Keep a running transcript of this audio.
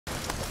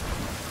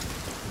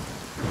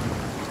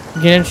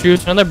Get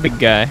introduced to another big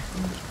guy.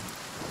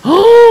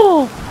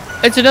 Oh!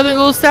 It's another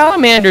little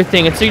salamander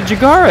thing. It's a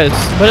Jagaras,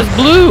 but it's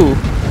blue.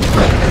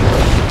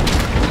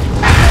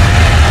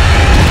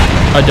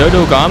 A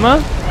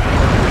Dodogama?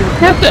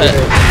 It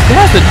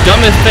has the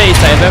dumbest face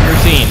I've ever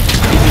seen.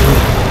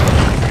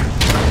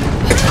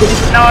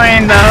 It's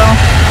annoying though.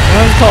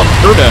 It's called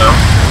Birdo.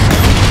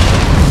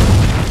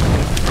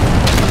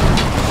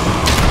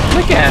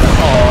 Look at him.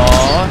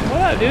 Aww.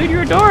 What up, dude?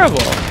 You're adorable.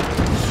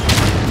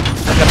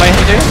 Can I buy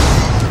him, dude?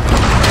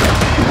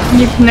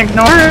 You can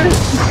ignore it.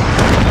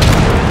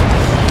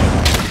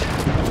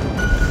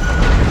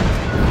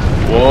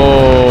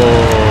 Whoa.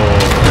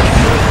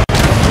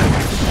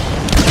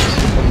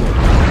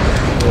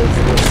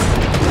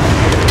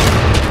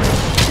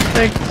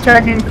 Like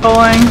dragon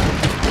calling.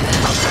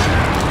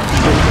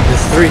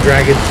 There's 3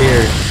 dragons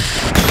here.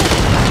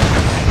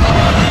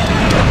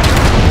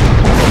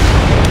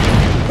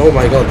 Oh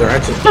my god, they're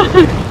actually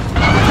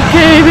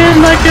Came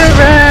in like a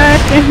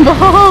wrecking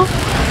ball.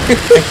 I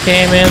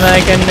came in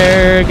like a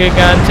nerd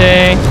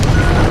gigante.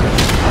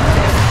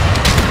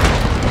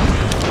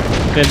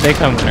 Good, they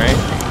coming, right?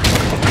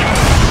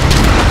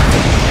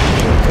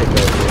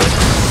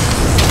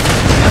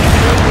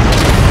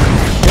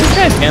 This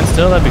guy stand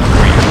still, that'd be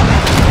great.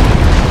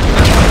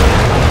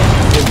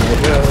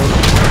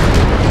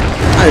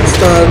 I'm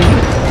stunned.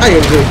 I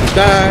am going to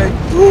die.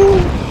 Ooh.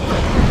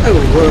 I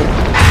will run.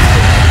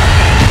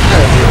 I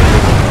will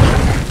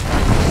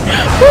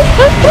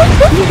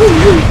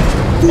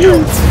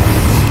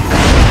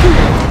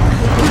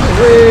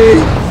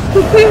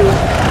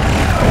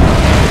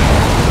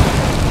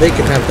They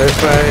can have their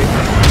fight.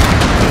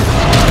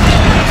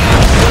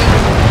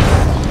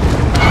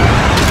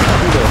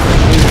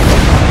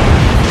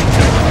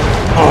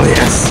 Oh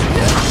yes.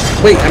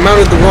 Wait, I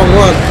mounted the wrong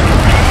one.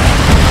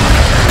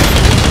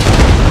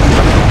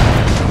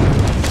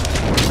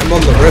 I'm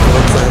on the red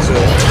ones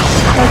actually.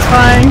 That's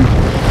fine.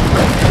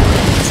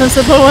 Since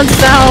the blue one's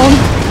down.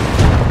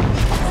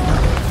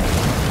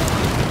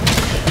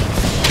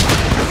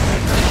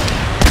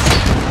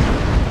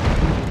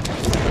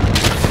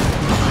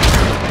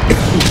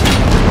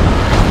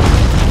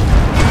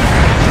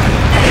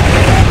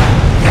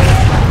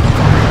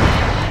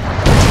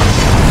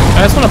 I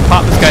just want to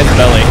pop this guy's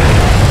belly.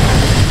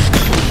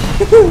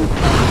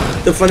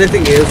 The funny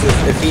thing is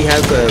if he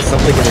has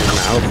something in his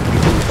mouth, you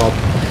can pop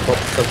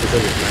something in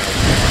his mouth.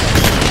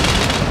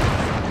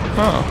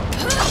 Huh.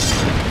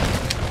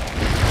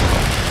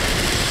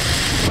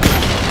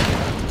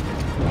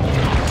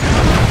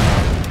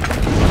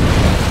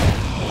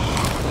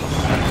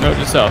 Note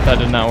to self, that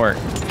did not work.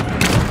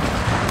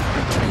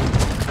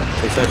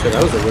 Except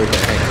that was a weird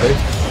hang,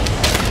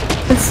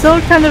 It still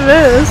kind of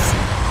is.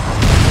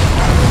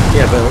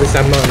 Yeah, but at least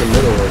I'm not in the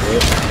middle of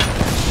it.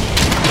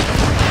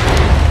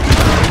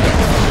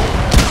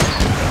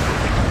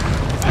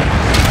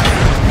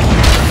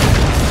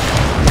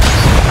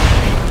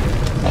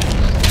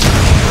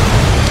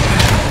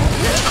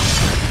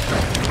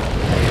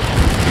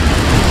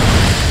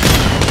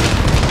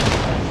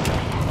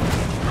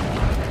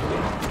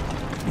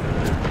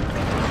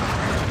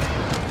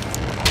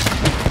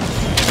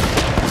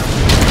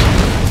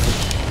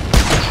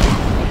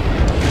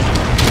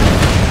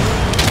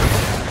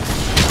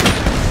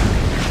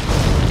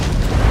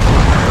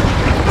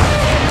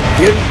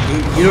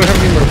 You don't have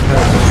any more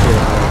pets.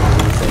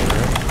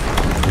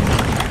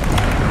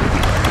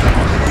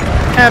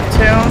 Have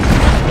to.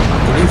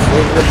 Can you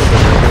float with the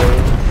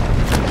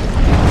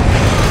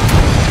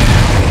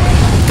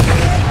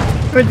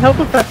It would help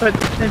if I put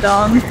it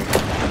on.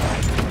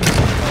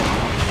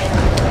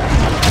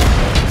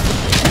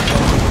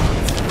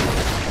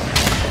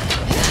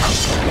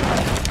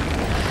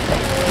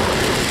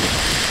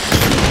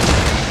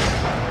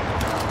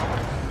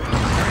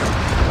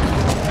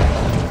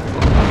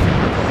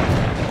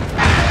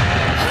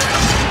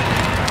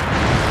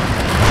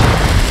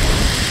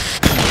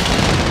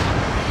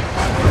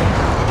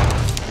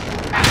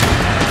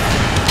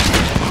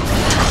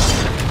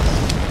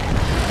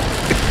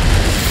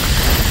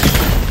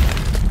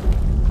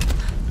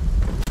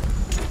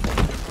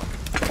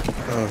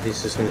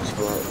 He's just gonna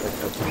chill out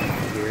like up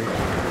here.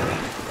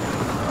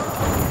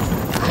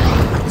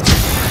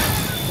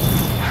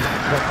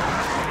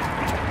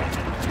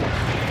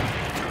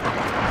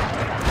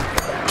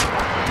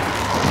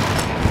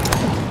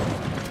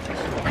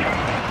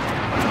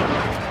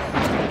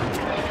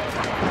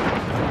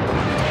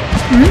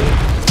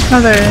 Oh,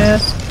 there it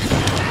is.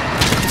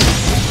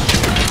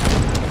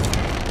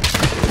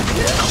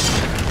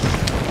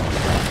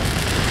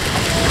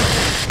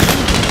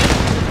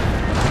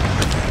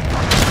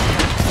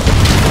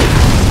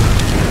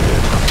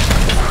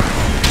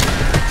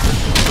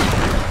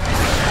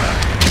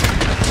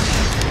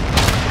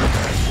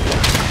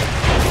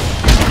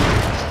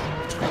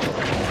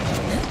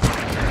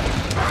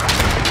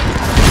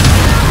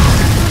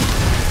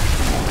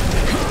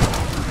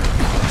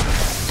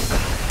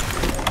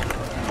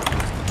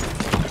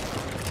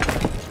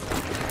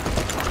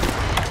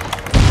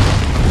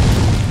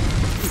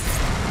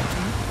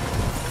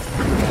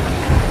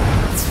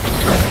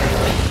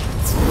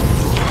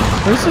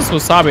 Where's this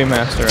Wasabi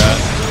Master at?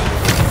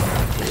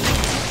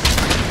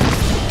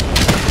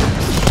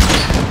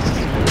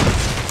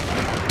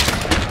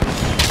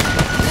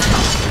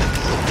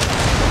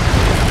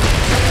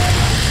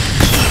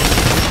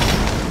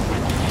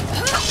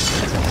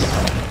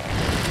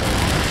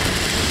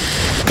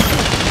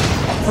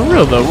 For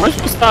real though, where's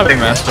Wasabi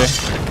Master?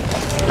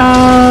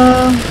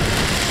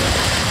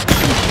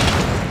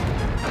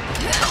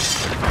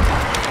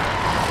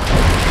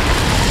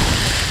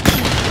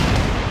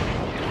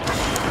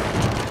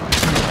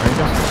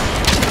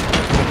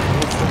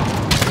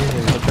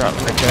 Drop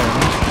right there.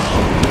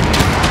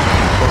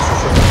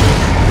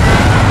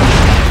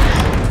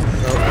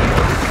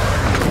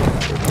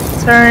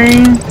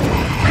 Sorry.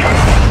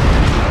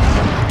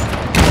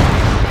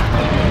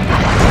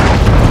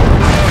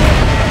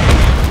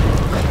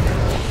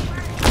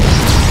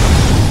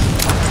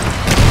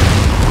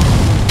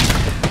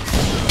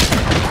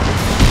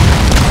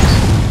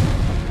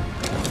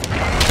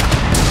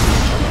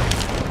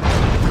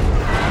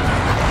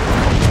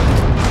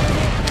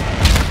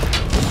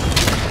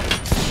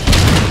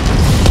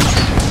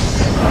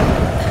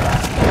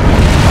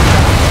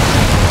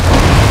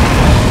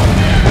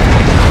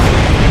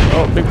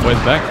 Big boy's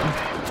back.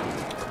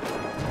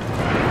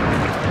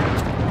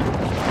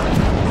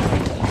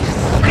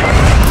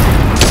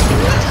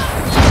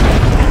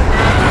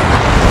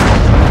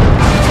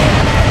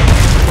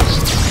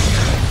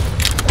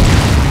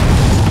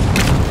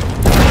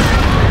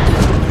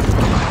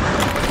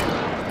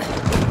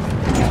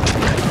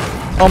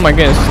 Oh my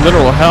goodness,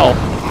 literal hell.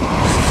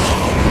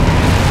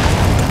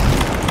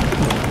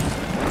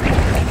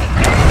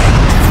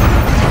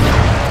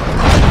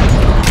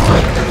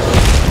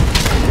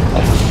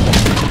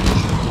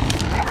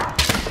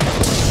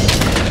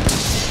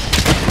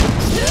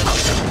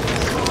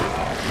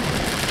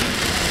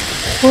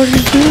 What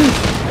did you do?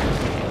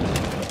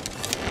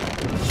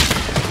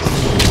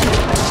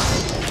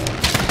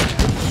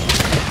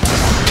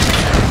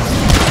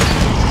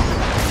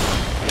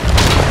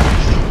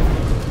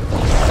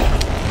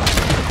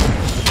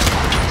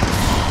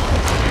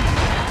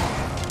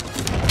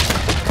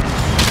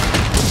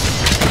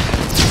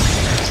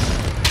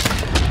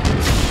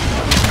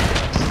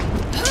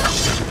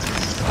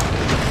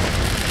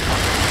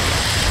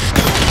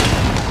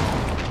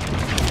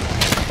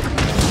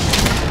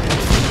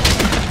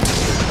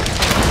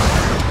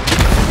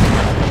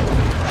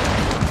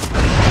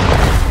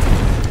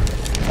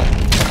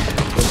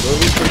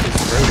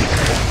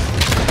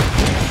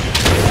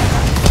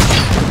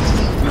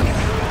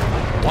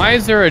 Why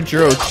is there a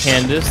Juro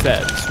Candace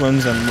that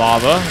swims in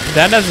lava?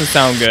 That doesn't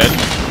sound good.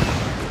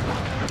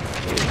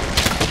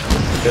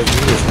 Because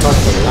you just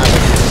fucked with lava.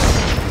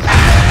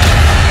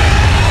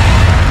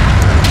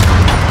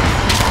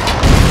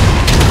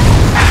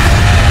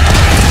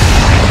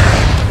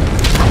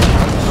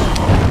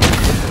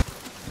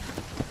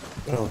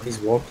 Oh, he's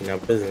walking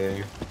up, isn't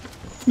he?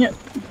 Yep,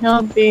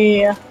 he'll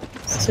be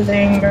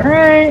sitting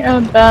right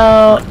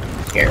about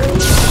here.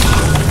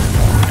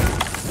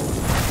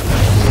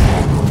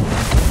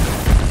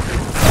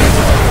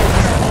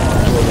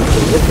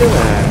 Look at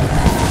that.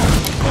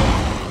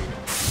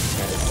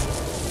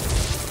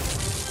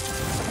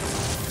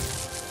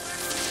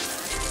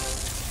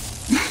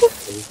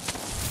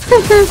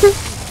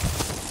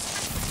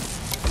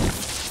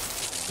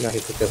 Now he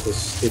took up his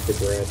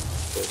stupid red.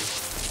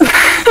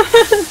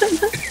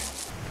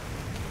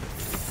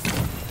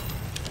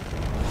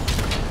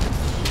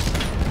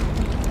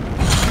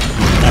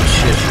 Oh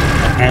shit.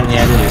 Apparently I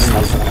didn't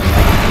slice it.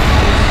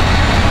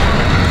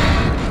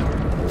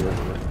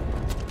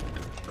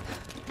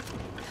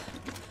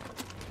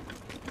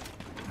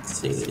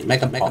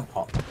 Make a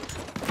pop.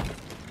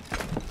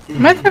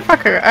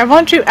 Motherfucker, I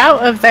want you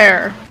out of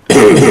there.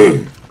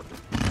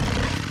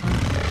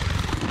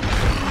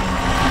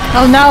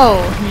 Oh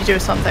no, you do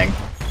something.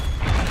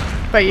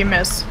 But you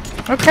miss.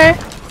 Okay.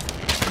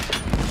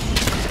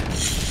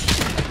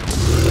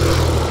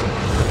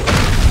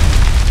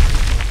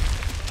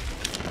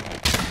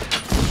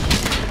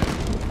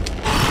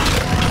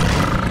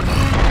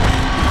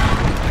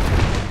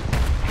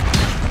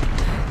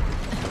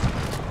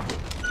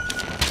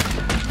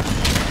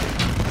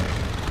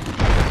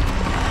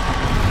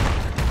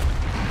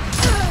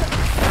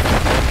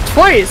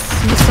 Twice!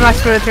 You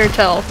smacked me with your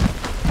tail.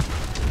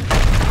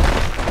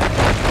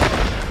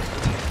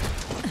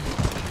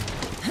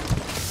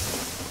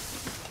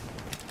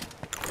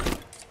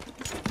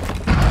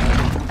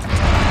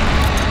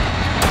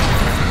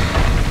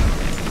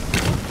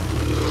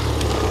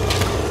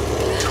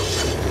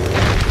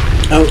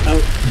 Oh.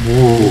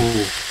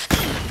 Whoa.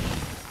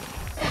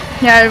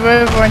 Yeah, I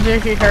would have warned you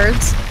if he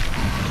hurts.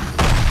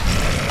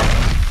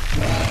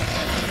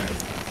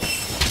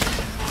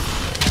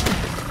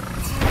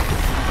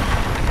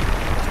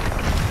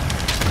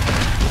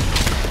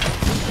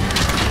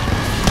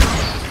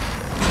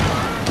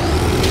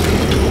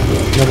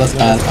 No, that's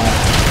bad.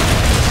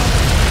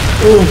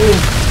 Ooh.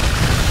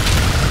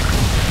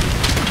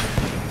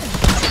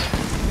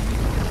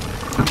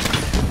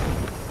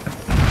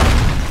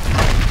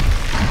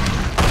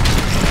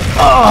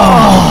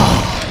 Oh!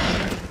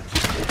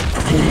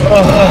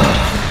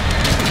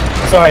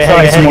 Sorry, I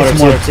had some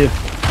water too.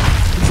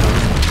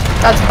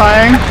 That's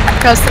fine.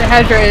 Gotta stay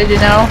hydrated, you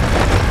know.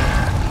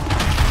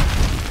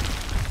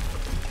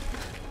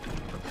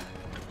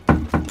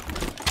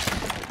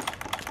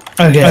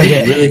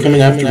 Okay. Really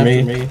coming after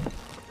me?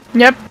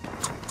 Yep.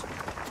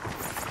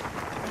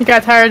 You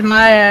got tired of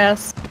my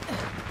ass.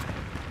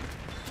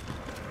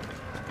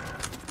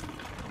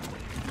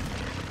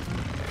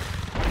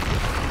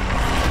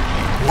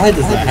 Why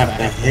does it have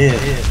to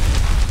hit?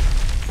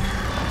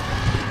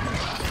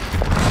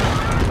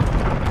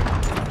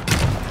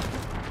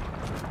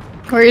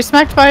 Were you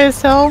smacked by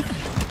his hill?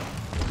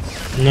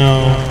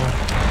 No.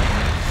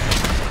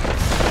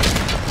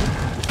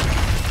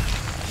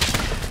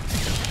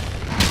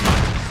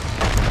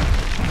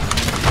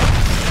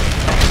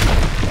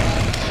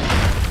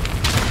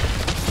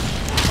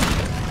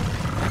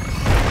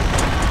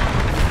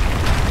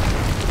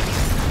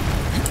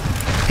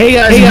 Hey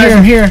guys,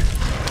 I'm here.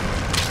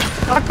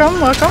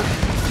 Welcome, welcome.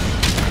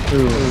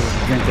 Ooh,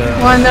 drink a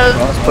One of those.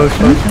 cross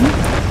potion.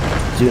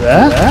 Do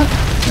that.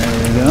 There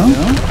we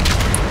go.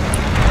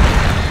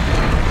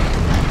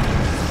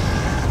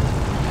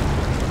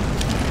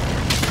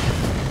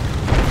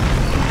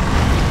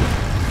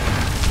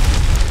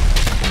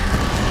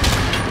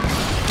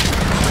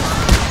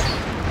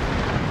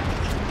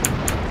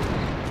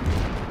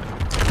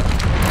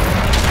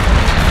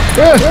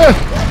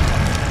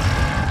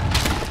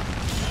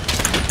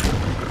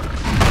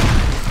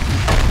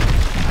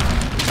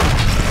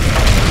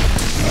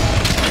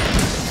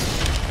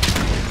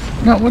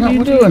 No, what are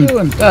you doing?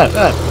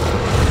 That.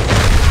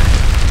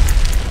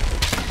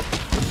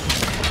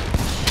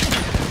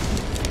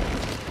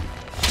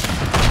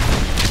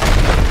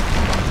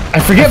 I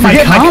forget my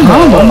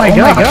combo. Oh my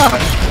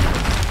gosh.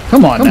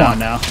 Come on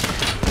now.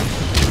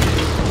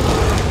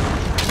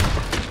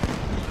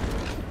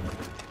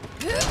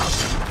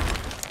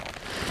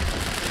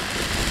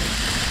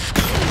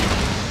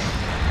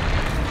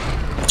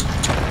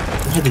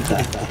 Why did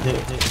that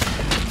hit?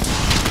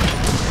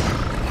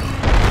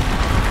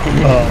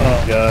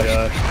 Oh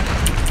gosh.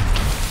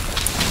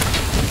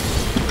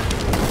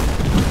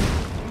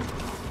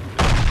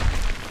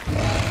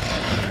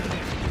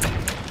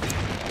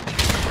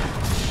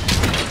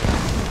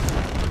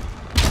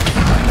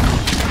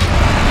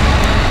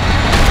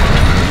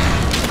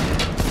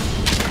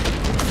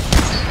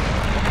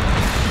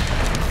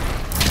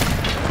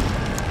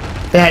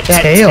 That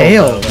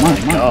tail. My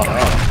god.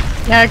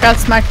 Yeah, I got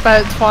smacked by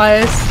it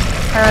twice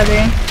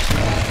already.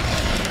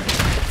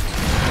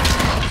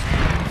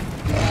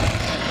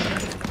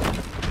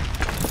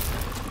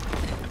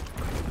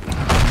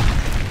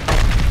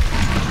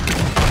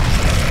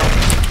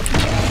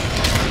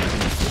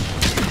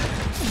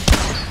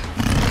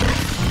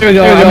 There we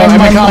go. I'm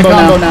my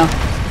combo now.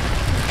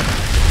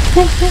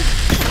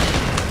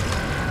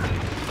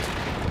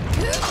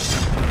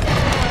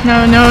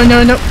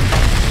 No.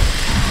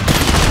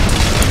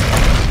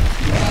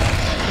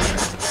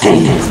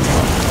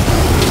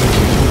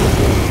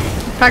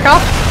 Back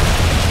off.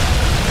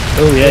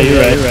 Oh yeah,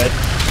 you're right.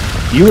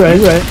 You're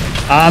right.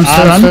 I'm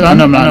stunned. No,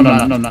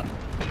 I'm not.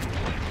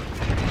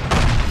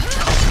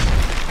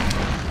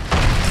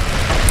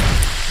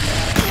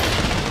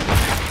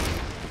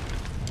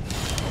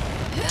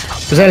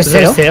 Was that his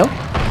tail?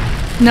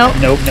 Nope.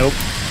 Nope.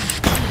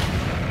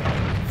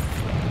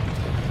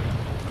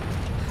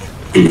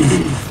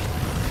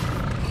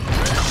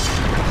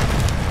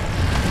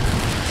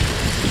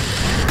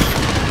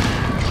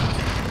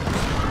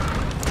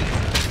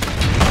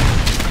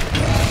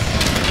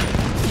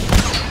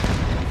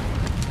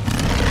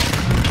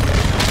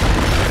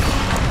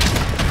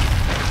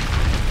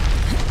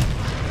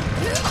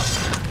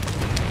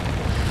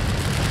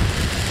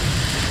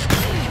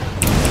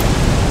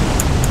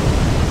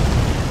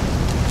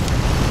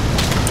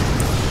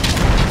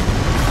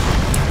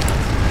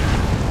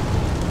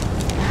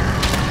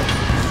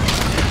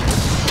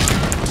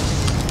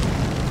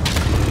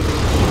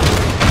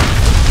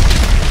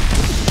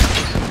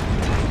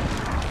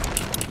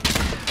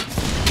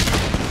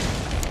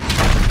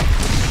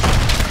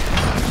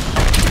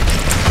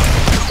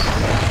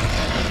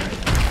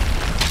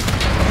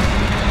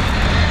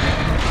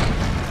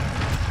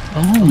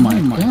 Oh my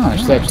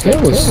gosh, that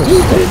tail was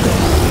stupid.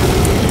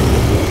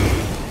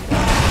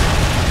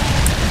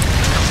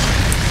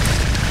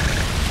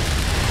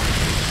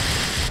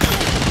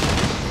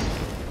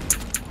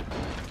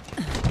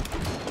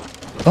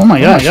 Oh my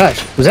gosh.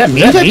 Was that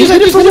me? That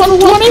just for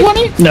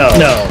 120? No.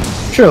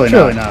 Surely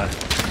not.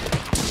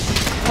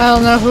 I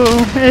don't know who.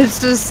 It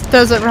just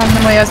does it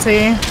randomly, I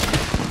see.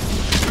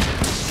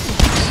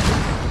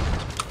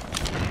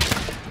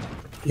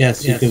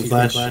 Yes, you can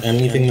flash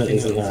anything that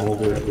isn't an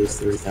over at least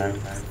 3 times.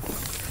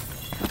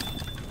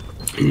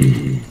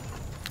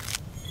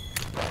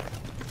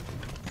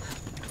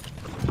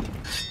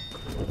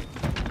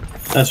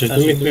 That's just do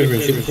me a favor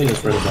and shoot the thing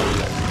that's right above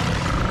you.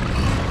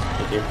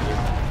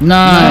 Thank you.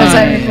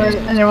 Nice.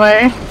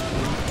 Anyway.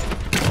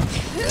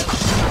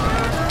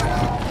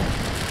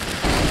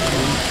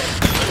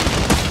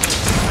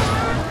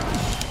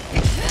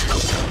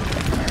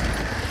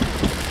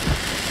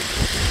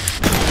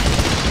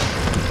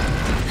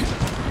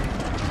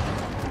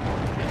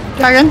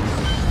 Dragon.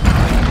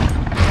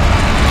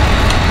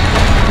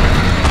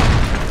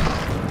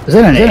 Is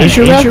that an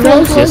Asia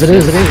Raptor? Yes, it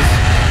is.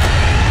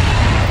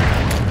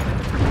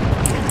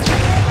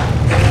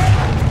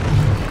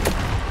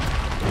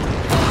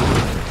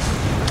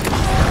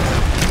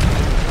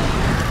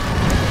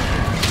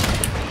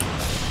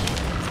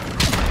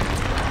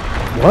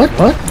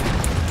 What?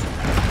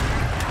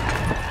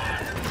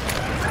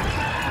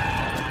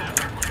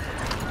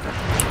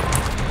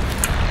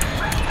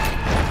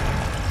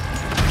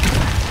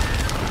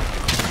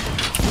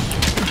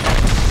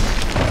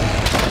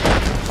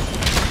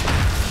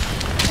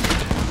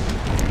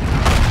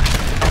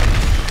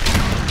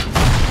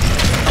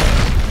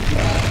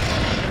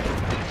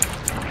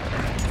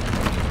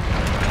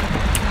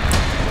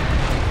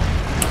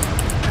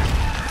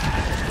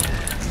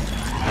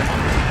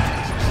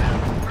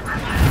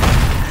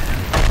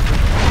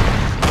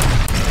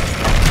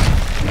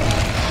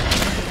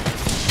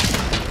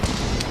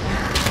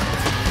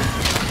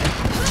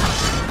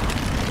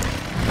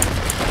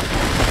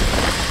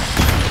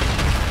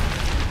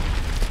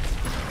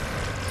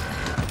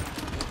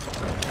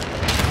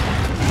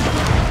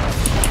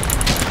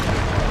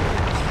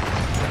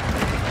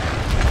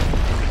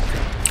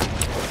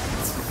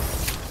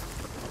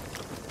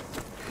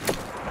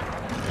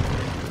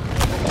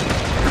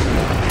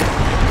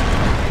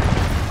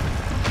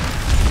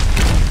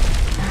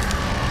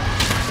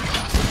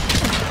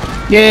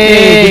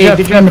 Yay!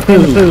 Good job on the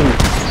food.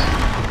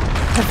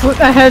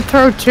 I had to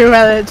throw 2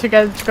 at it to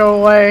get it to go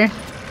away.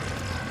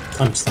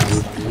 I'm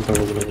stunned. I'm going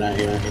a little bit out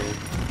here.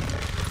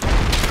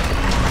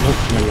 Nope,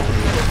 never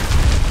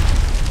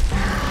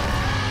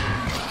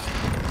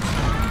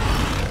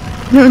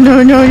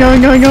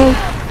mind. No.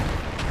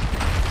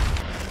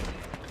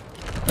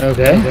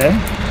 Okay.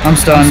 I'm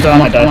stunned.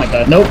 I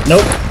died. Nope.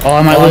 Oh,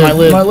 I might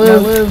live.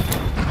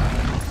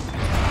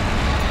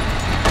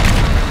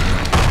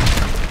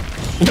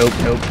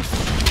 Nope.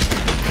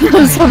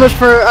 So much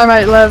for I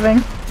might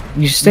living.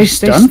 You stay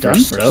stunned for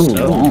so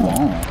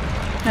long.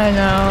 I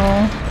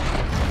know.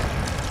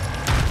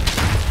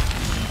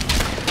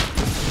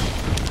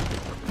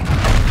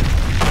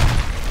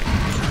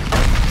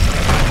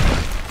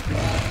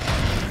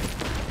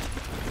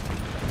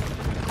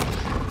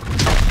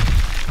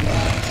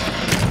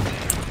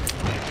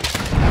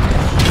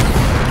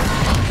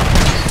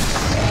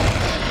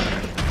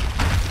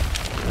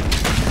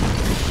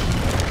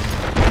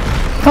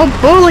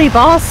 Don't bully,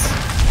 boss!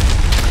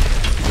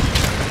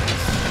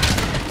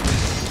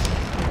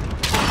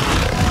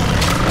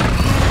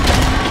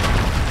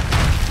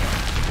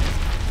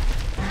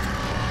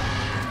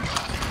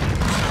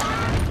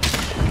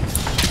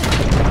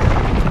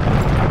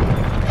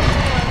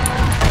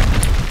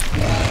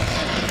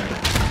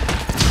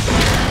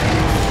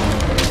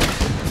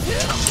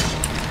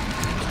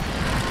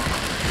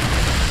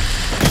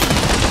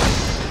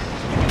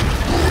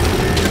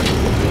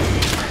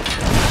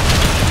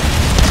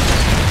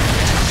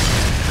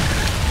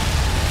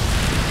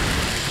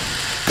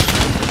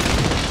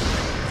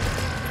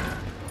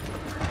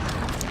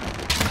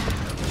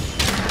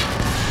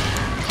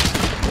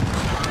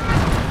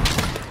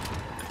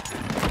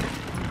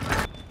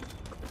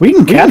 We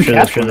can capture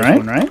this one,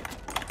 right?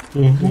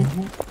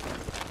 Mm-hmm.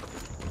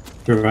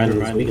 You're right.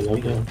 We can look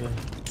at it.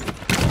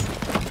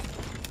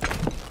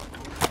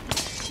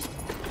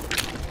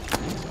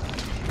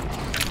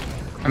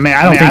 I mean,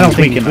 I don't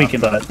think we can,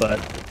 but.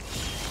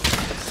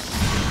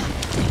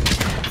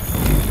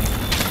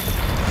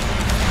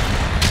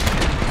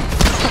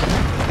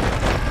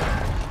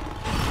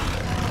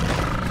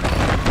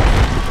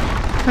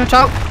 Watch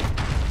out.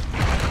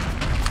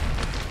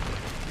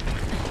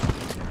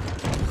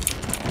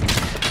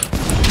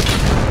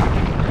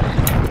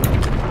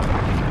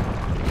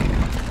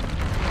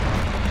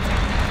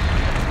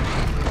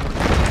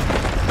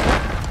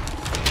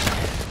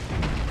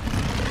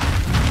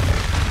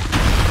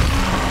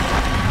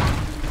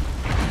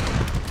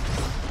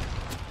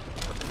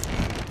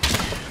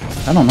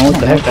 I don't know what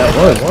the heck that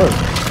was.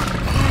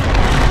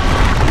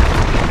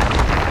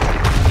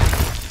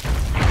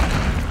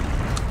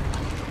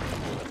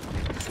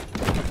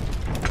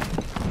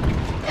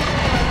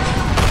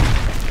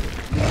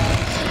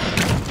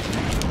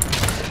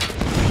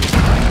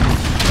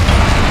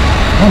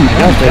 Oh my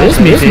gosh, that is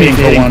missing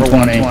for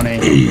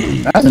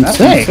 120. That's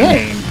insane.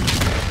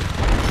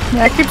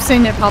 Yeah, I keep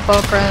seeing it pop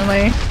up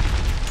randomly.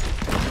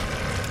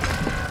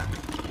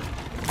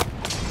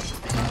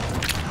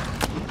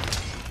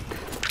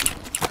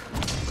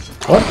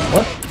 What?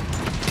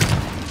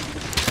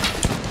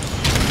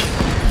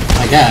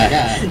 My God.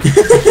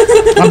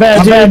 My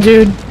bad,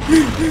 dude.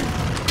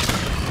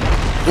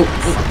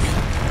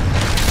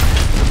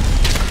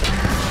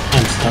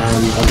 I'm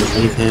stunned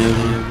underneath him.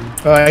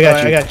 Oh, I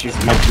got you.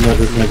 My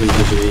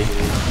visually.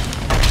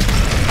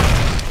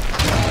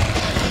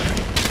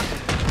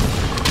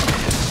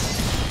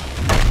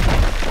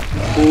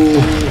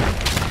 Ooh.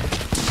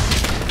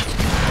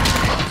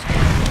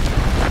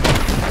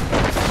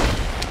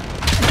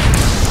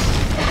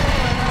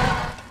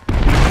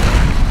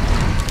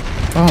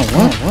 Oh,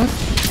 what?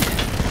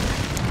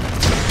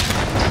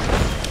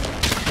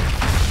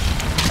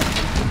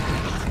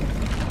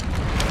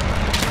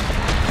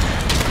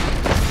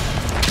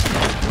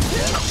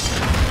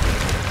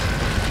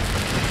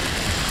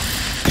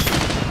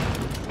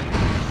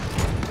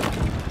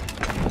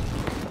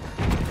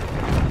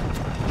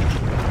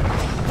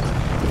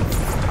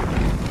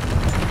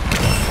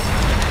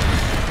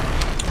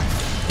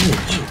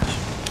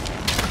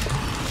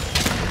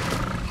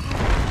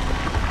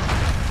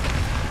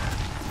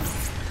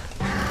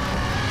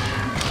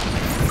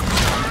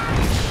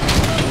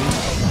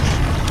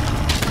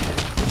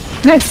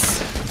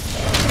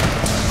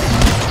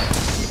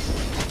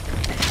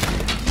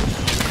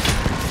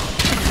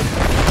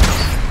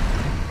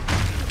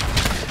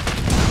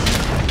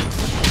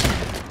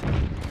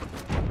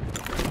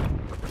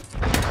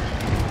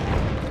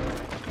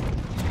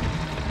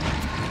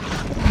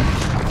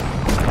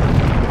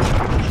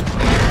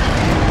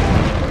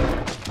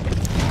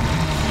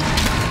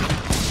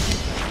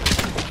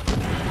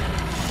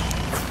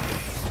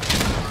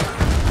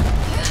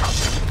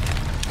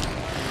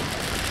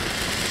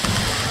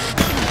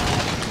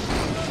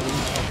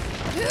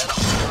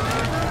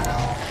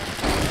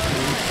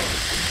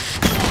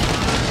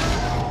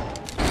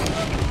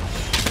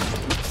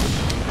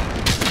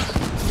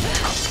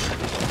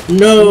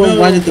 No,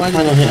 why did the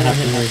final hit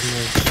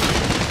happen?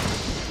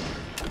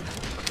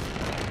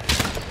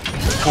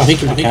 Oh, he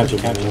can be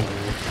captured by me.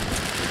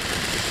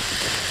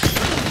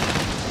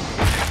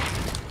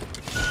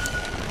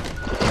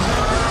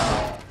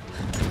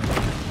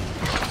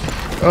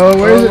 Oh,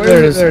 where is it? There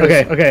it is.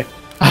 Okay, okay.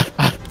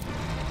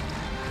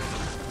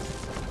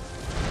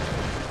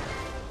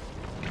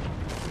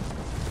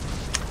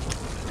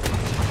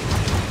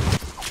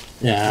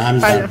 Yeah, I'm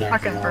By down the there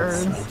fucking for bird.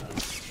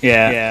 that, so.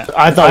 Yeah.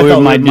 I thought we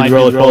might do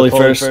roly-poly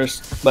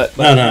first. But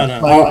No.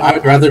 Oh, I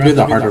would rather do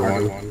the harder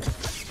one.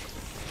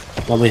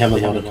 While we have a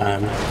lot of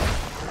time.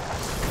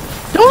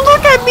 Don't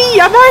look at me!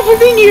 I'm not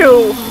hitting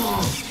you!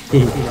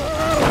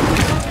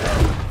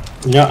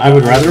 No, I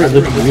would rather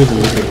look at you than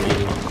look at me.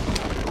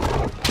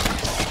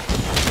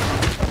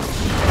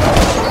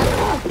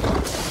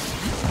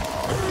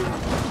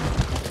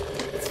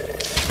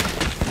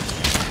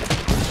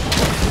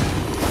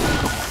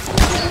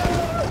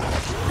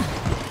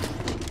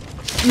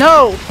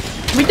 No!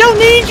 We don't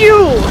need you!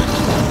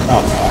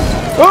 Oh,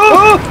 fuck.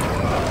 oh!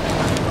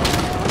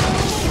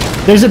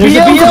 There's a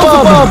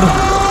Beelzebub!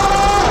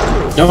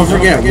 Don't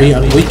forget, we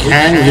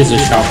can use a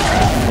shock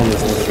trap on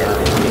this little girl.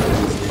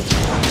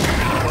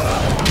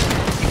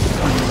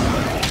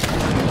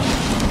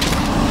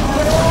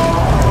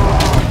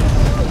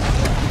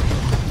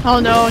 Oh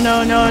no.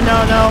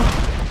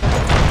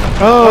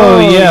 Oh,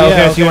 yeah,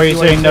 okay, I see what you're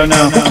saying. No.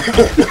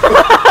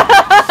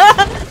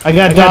 I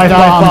got dive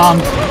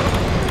bombed.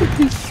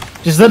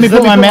 Just let me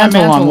put my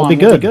mantle on, we'll be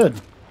good.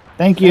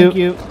 Thank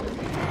you.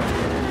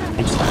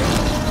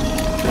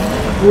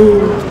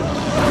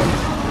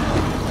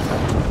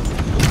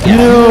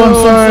 No, I'm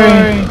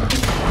sorry.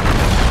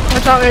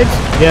 Watch out, Edge.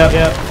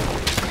 Yep.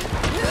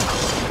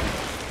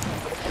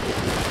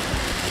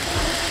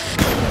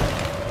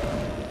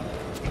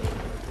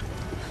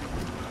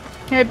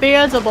 Hey,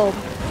 Beelzebub,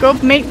 go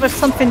mate with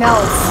something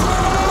else.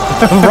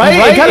 Right?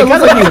 It kinda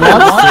looks like he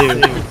wants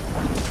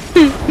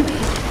to.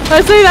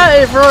 I say that,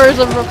 it roars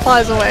and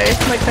replies away.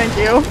 Like, thank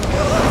you.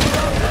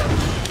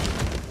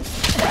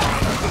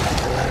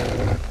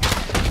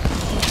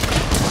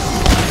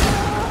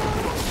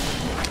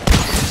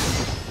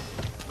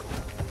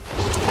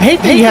 I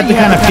hate that you have to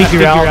kind of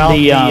figure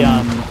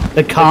out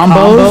the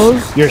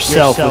combos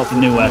yourself with the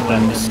new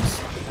weapons.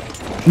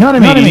 You know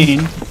what I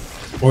mean?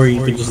 Or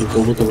you could just go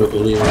look at the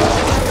video.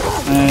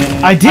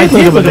 I did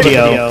look at the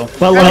video,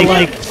 but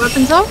like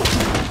Weapons up?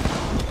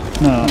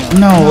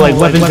 no, like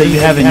weapons that you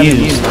haven't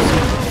used.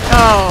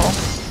 Oh.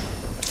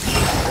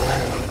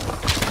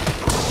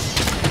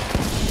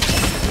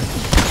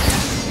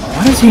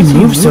 Why does he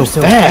move so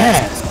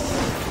fast?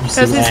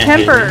 Because he's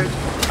tempered.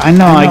 I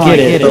know, I get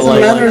it, It but doesn't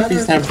like, matter if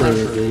he's tempered,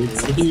 dude.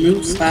 He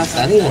moves fast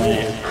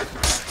anyway.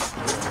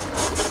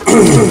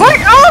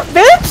 Fuck off,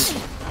 bitch!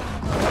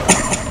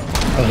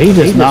 oh, he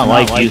does not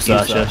like you,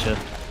 Sasha.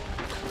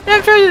 Yeah,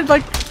 I'm trying to,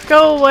 like,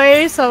 go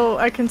away so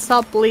I can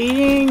stop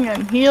bleeding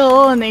and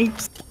heal, and he,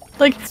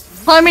 like,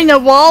 climbing the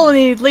wall and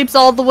he leaps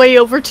all the way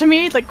over to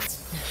me, like,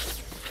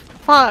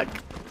 fuck.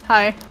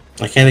 Hi.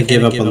 I can't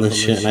give up on this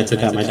shit, and I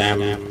took out my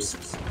diamonds.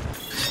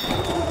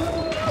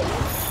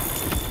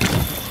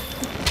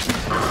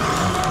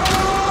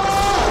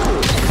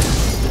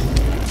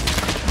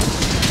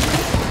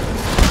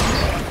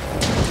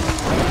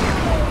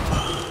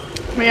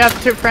 We have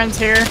two friends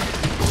here.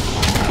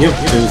 Yep,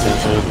 two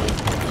actually.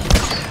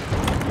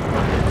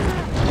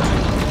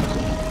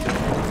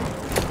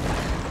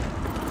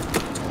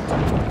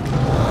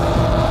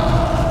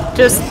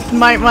 Just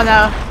might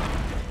wanna...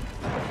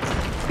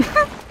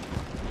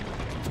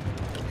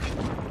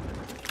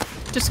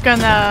 Just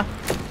gonna...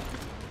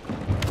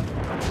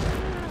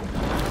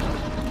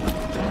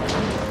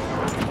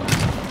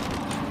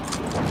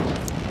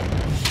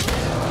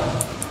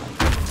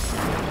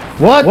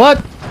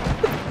 What?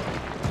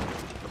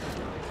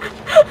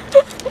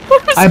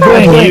 I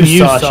blame you,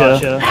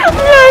 Sasha.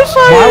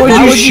 Why would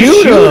you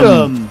shoot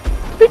him?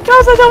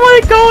 Because I don't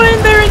want to go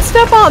in there and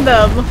step on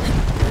them.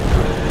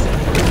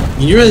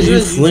 You realize you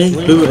fling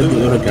poo at the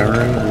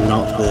Otagaran and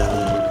not the...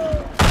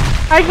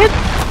 I hit...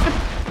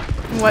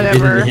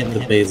 Whatever. You didn't hit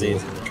the basil,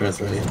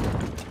 trust me.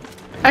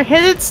 I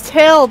hit its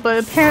tail,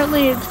 but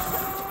apparently it...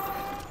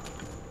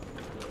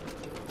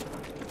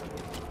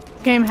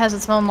 Game has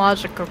its own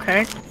logic,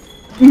 okay?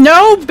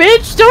 No,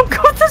 bitch! Don't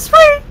go this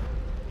way!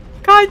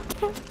 God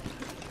damn.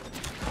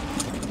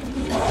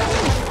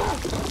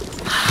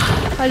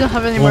 I don't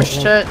have any more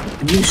shit.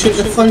 You should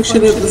have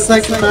functioned at the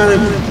second time.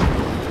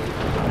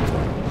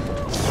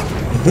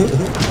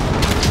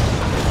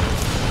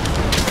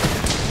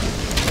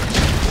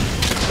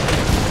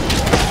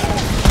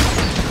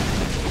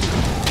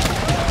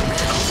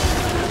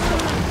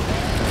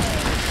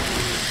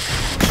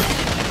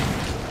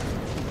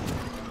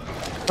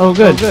 Oh,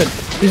 good.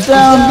 He's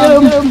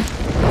down. Get him.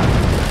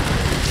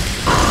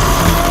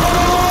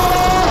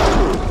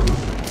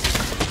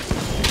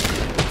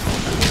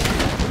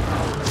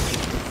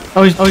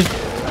 Oh, I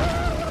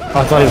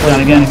thought he was down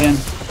again.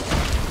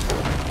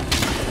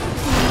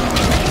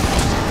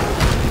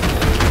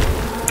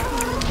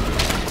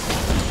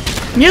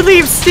 You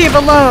leave Steve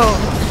alone!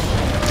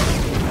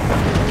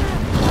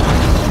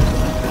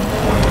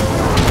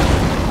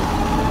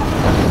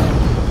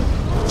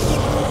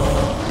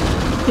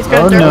 He's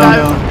gonna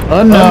dive.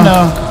 Oh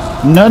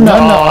no. No.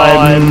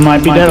 I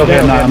might be dead.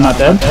 Okay, no, I'm not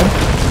dead.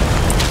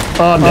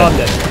 Oh, I'm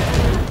dead.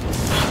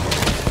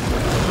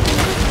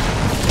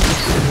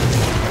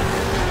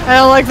 I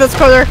don't like this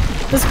corner.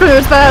 This corner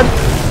is bad.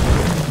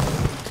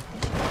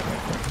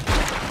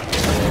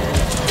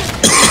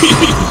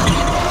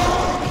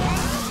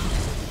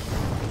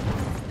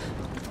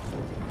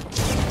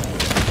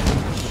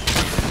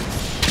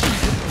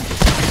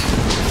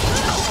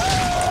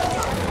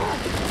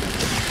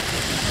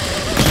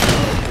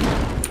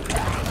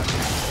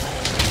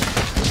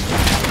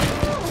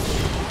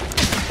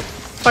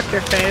 Fuck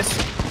your face.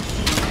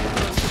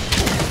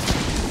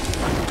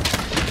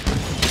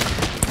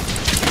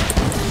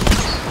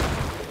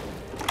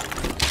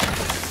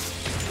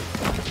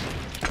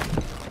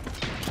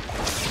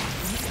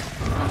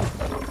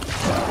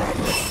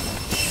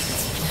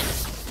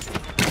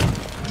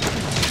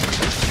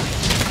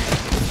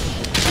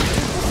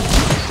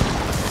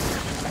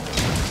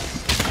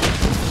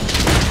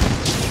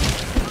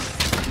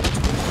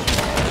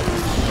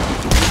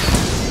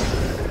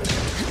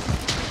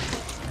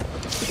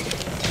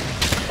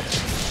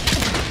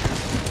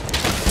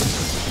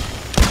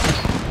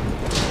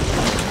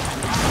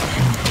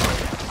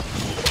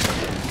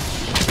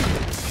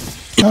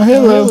 Oh,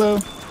 hello.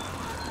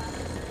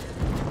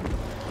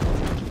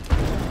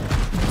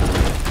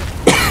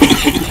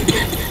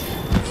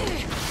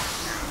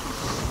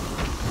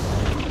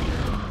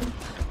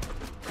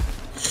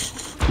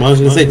 I was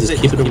gonna say, just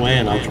keep it away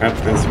and I'll trap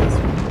this with.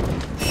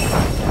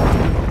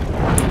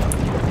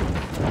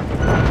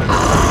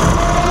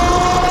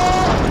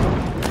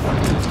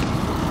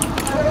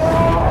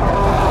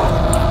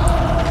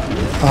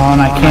 Oh,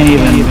 and I can't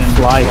even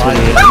fly to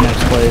the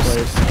next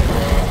place.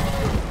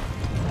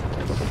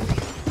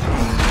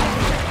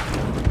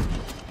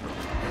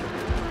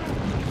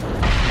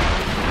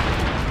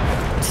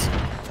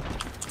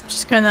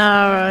 Just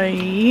gonna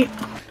eat.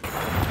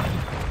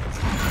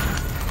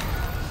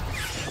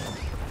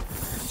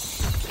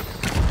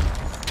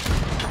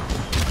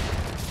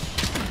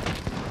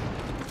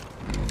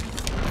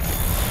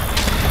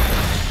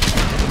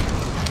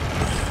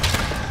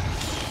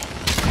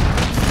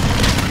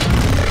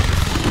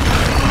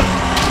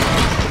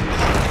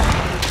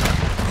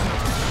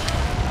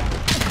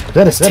 Is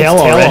that his tail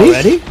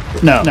already?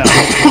 No.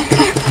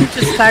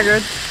 Just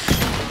staggered.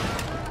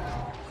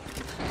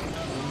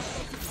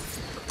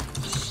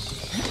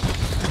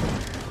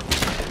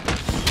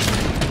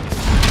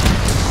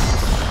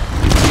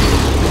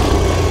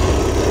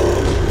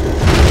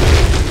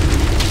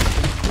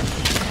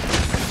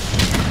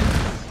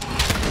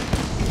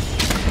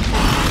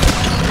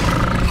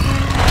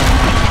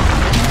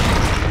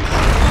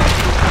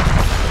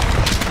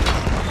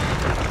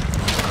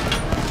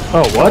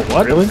 Oh,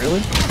 what? Really?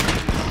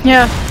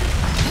 Yeah.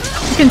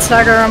 You can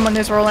stagger him when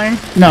he's rolling.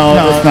 No,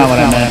 that's not what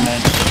I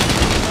meant.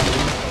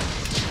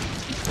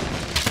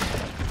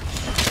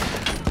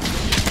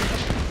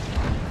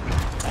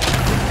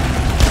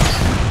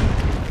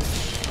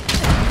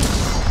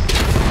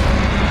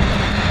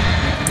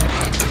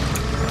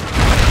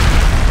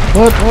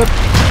 What?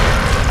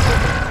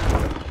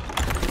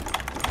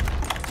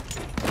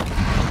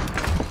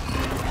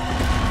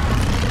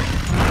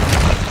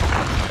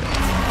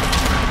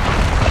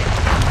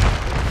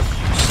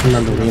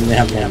 Remember, we only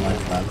have one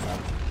life.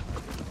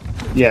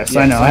 Yes,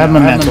 I know. I have my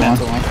mental on.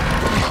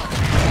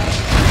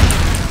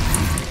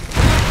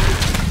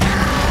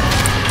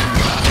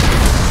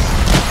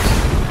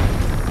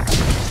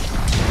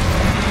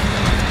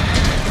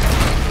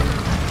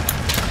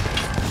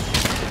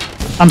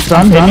 I'm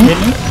stunned. Hit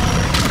me.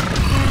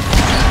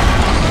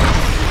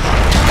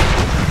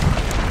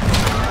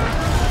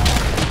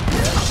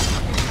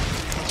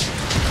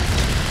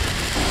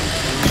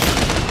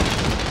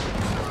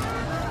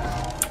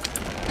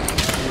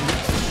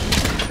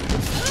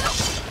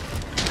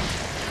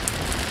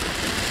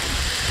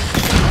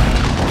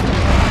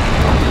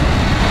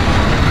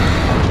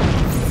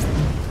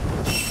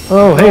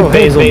 Oh, hey,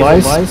 Basil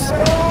Weiss.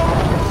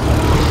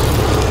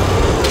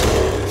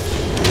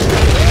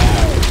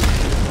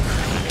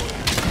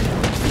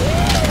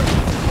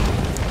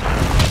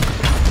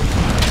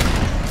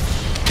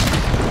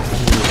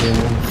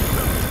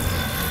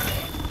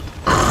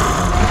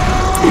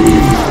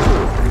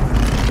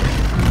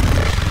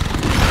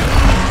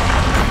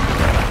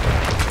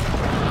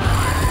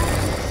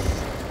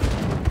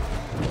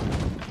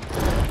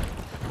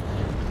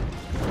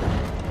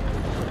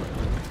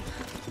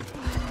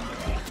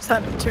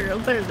 That material.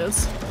 There it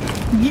is.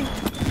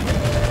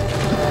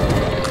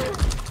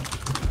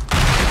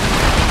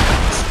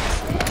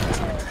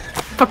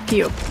 Fuck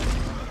you.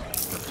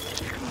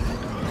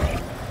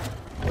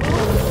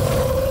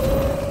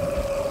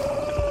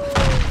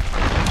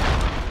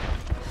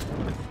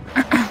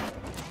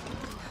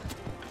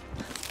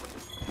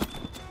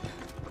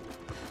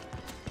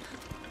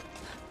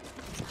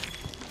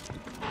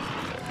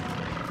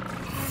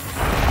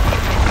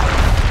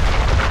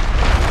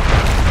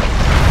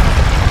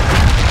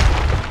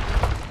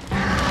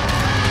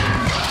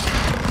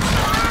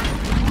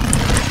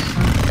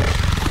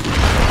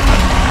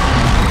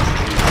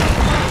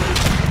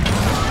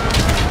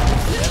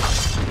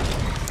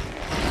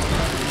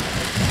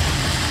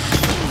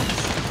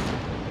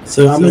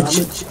 So I'm gonna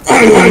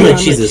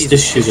cheese this.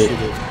 Just shoot it.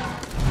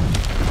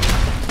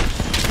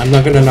 I'm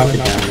not gonna knock it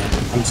down.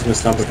 I'm just gonna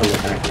stop it from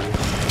attacking.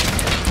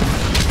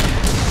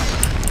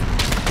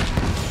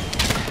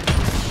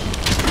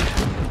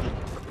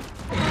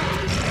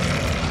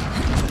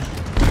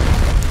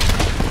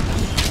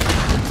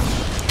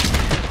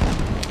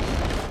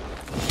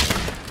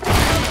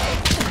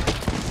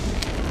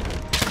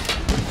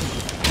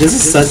 This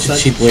is such a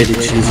cheap way to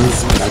choose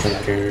this, but I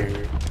don't care.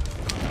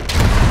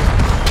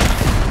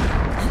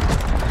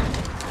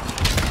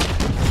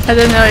 I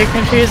didn't know you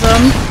can choose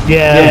them.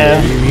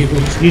 Yeah.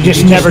 You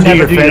just never do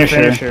your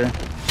finisher.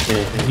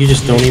 Yeah, you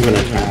just don't even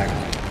attack.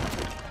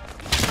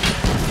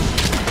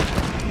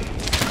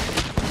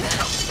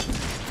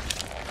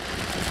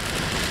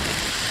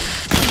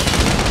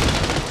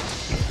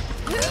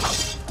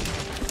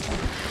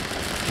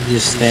 You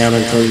just stand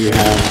until you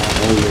have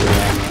all your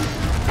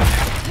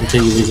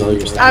until you lose all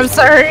your stuff. I'm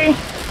sorry.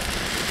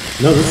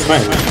 No, that's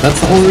fine. That's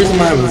the whole reason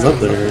why I was up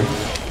there.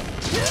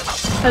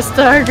 I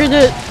started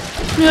it.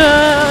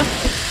 Yeah.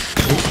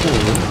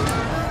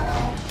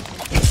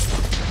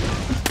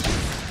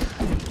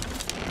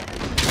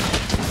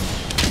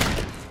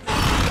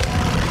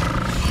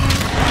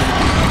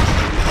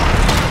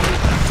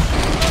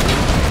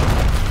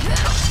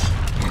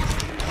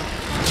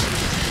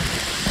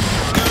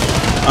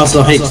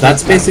 Also, hey,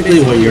 that's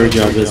basically what your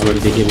job is when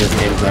the game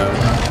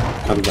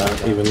comes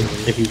out, even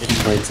if you keep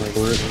playing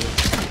support.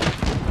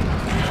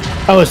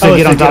 Oh, so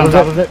get on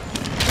top of it?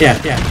 Yeah,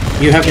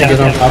 you have to get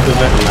on top of it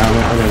and mount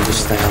it, and then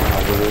just stay on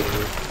top of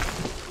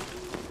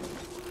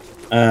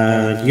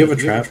it. Do you have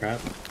a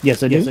trap?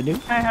 Yes, I do.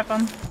 I have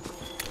them.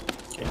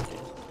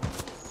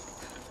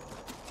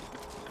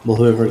 Well,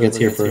 whoever gets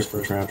here first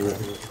for trap.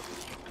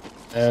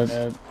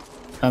 That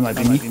might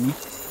be me.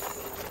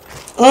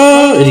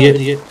 Oh,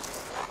 idiot.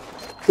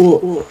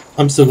 Ooh,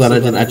 I'm so glad I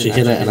didn't actually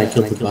hit it and I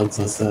killed the bugs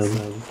instead.